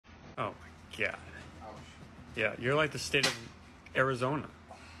Oh my god. Yeah, you're like the state of Arizona.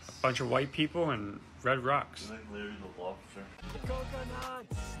 A bunch of white people and red rocks. Like literally the lobster.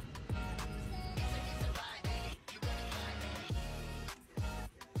 Coconuts!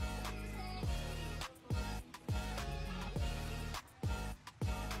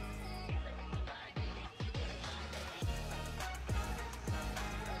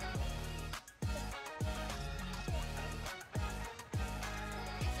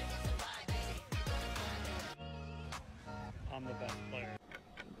 I'm the best player.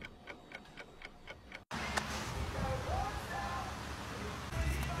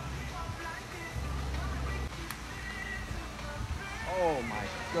 Oh my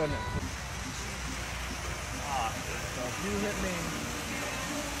goodness. So if you hit me.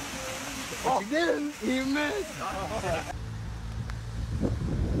 Oh, you didn't! You missed!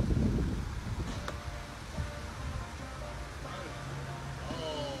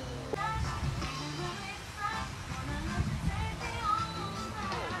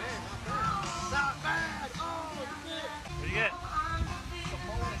 What'd you get?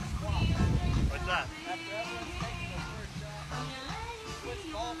 What's that?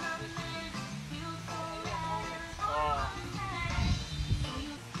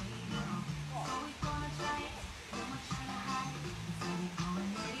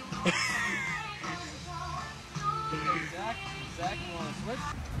 Zach, you want to switch?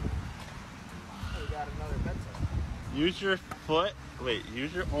 We got another bet. Use your foot. Wait,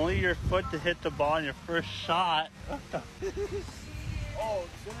 use only your foot to hit the ball on your first shot. What the? Oh,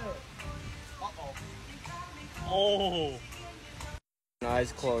 shit. Uh-oh. Oh.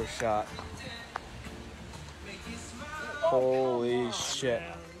 Eyes closed shot. Holy shit.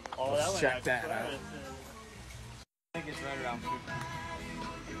 Oh, Let's that check that out. out. I think it's right around 50.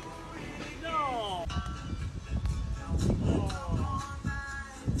 No.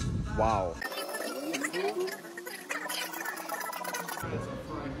 Wow.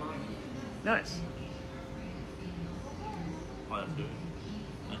 Nice. Oh, that's good.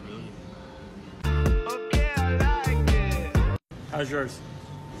 That's really good. Okay, I like it. How's yours?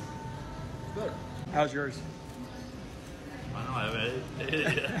 Good. How's yours? I know, I haven't ate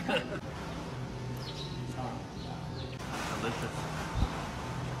it yet. Delicious.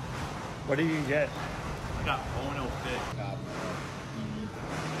 What do you get? I got Ono fish.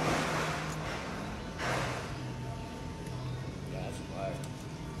 Yeah, that's fire.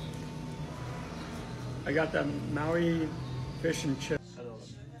 I got the Maui fish and chip.